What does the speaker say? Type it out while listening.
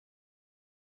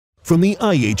From the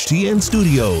IHTN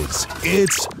studios,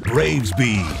 it's Braves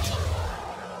Beat.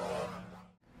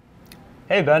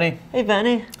 Hey, Benny. Hey,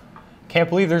 Benny. Can't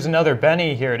believe there's another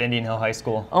Benny here at Indian Hill High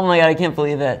School. Oh my God, I can't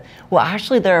believe it. Well,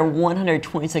 actually, there are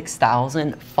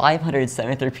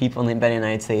 126,573 people in the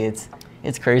United States.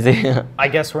 It's crazy. I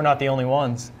guess we're not the only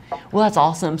ones. Well, that's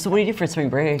awesome. So what do you do for spring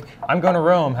break? I'm going to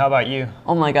Rome. How about you?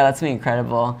 Oh my God, that's gonna be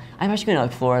incredible. I'm actually going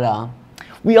to Florida.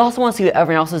 We also want to see what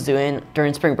everyone else is doing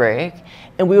during spring break,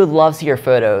 and we would love to see your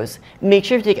photos. Make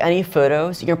sure if you take any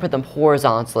photos, you're going to put them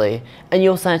horizontally, and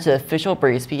you'll send it to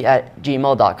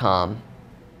officialbravesbeat@gmail.com.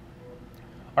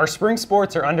 Our spring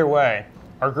sports are underway.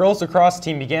 Our girls lacrosse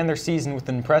team began their season with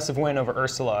an impressive win over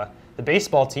Ursula. The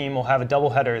baseball team will have a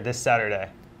doubleheader this Saturday.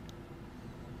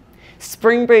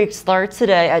 Spring break starts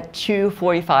today at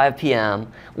 2:45 p.m.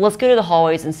 Let's go to the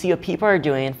hallways and see what people are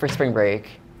doing for spring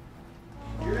break.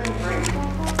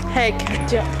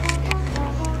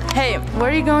 Hey, where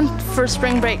are you going for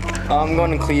spring break? I'm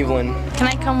going to Cleveland. Can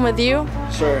I come with you?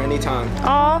 Sure, anytime.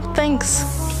 Aw, thanks.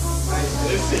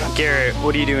 Garrett,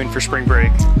 what are you doing for spring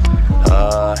break?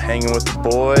 Hanging with the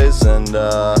boys and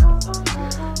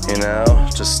you know,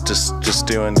 just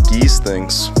doing geese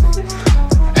things.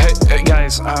 Hey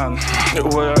guys,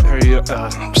 what are you,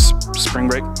 spring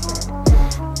break?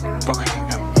 Okay,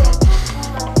 yeah.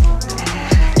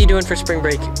 What are you doing for spring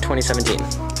break 2017?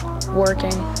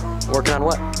 Working. Working on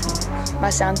what? My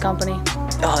sound company.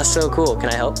 Oh, that's so cool. Can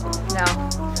I help? No.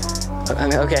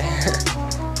 Okay.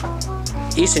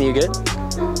 Easton, you good?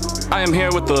 I am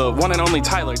here with the one and only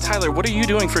Tyler. Tyler, what are you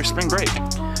doing for spring break?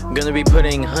 I'm gonna be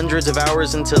putting hundreds of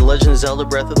hours into Legend of Zelda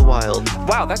Breath of the Wild.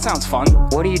 Wow, that sounds fun.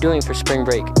 What are you doing for spring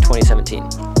break 2017?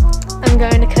 I'm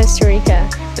going to Costa Rica.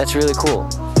 That's really cool.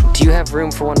 Do you have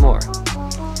room for one more?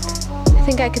 I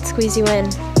think I could squeeze you in.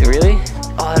 Really?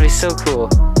 Oh, that'd be so cool.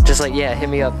 Just like, yeah, hit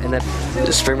me up and then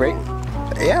just spring break.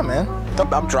 Yeah, man.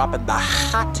 I'm dropping the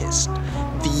hottest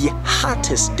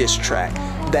diss track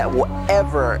that will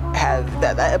ever have,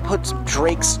 that puts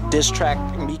Drake's diss track.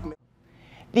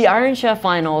 The Iron Chef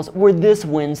Finals were this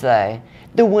Wednesday.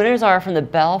 The winners are from the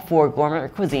Belle Four Gourmet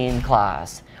Cuisine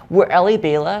class, where Ellie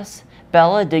Bayless,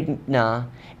 Bella Digna,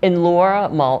 and Laura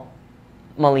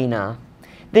Molina.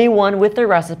 They won with their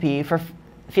recipe for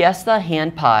Fiesta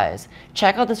hand pies.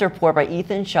 Check out this report by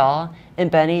Ethan Shaw and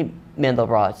Benny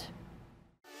Mandelbrot.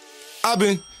 I've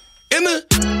been in the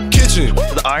kitchen.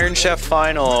 The Iron Chef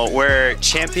Final, where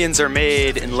champions are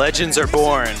made and legends are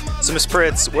born. So, Ms.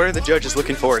 Pritz, what are the judges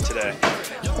looking for today?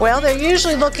 Well, they're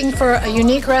usually looking for a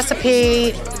unique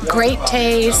recipe, great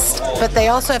taste, but they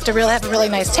also have to have a really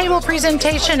nice table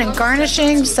presentation and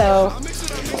garnishing. So,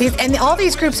 all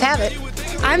these groups have it.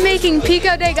 I'm making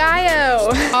pico de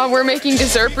gallo. We're making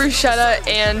dessert bruschetta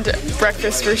and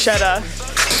breakfast bruschetta.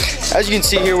 As you can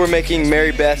see here, we're making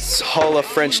Mary Beth's Challah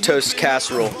French Toast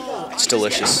Casserole. It's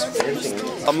delicious.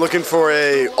 I'm looking for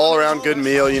a all-around good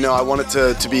meal. You know, I want it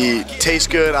to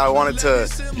taste good. I want it to,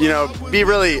 you know, be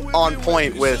really on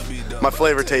point with my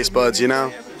flavor taste buds, you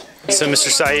know? So, Mr.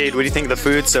 Saeed, what do you think of the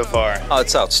food so far? Oh,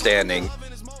 it's outstanding.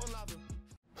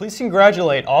 Please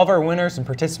congratulate all of our winners and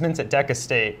participants at DECA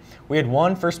State. We had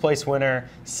 1 first-place winner,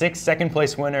 6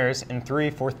 second-place winners, and 3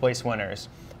 fourth-place winners.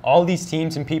 All of these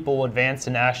teams and people will advance to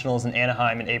nationals in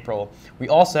Anaheim in April. We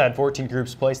also had 14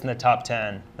 groups placed in the top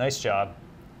 10. Nice job.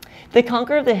 The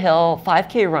Conquer of the Hill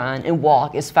 5K run and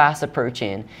walk is fast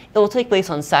approaching. It will take place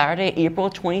on Saturday, April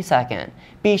 22nd.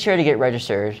 Be sure to get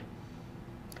registered.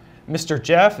 Mr.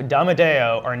 Jeff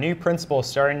Damadeo, our new principal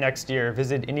starting next year,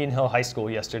 visited Indian Hill High School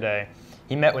yesterday.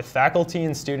 He met with faculty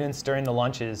and students during the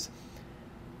lunches.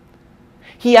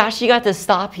 He actually got to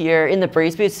stop here in the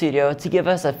Braves Beat studio to give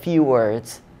us a few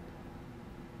words.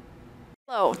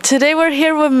 Hello, today we're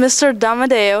here with Mr.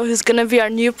 Damadeo, who's going to be our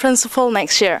new principal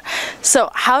next year. So,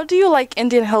 how do you like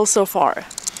Indian Hill so far?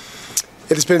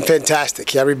 It has been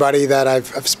fantastic. Everybody that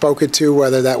I've spoken to,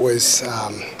 whether that was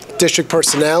district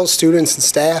personnel, students and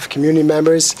staff, community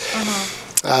members,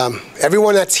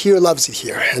 everyone that's here loves it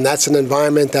here, and that's an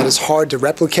environment that is hard to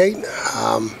replicate,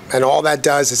 and all that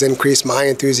does is increase my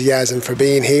enthusiasm for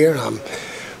being here. I'm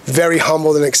very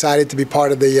humbled and excited to be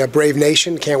part of the Brave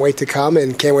Nation. Can't wait to come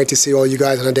and can't wait to see all you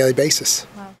guys on a daily basis.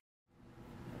 Wow.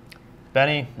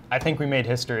 Benny, I think we made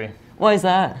history. Why is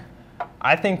that?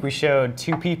 I think we showed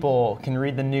 2 people can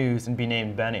read the news and be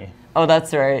named Benny. Oh,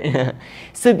 that's right.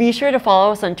 So be sure to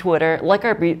follow us on Twitter, like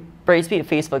our Braves Beat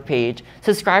Facebook page,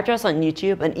 subscribe to us on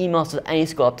YouTube, and email us with any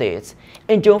school updates.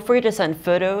 And don't forget to send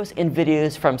photos and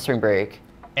videos from spring break.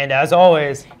 And as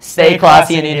always, stay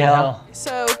classy in Indian Hill.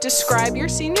 So describe your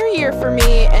senior year for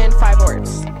me in 5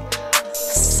 words.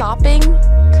 Sopping,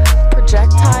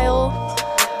 projectile,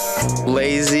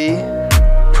 Lazy,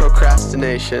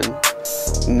 procrastination,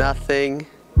 nothing,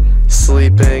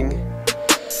 sleeping,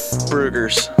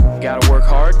 Brugger's. Gotta work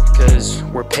hard because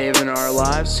we're paving our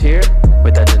lives here.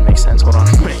 Wait, that didn't make sense. Hold on.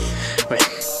 Wait.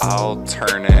 I'll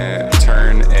turn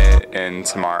it in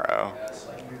tomorrow.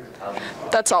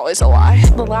 That's always a lie.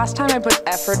 The last time I put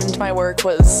effort into my work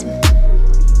was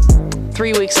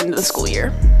 3 weeks into the school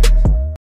year.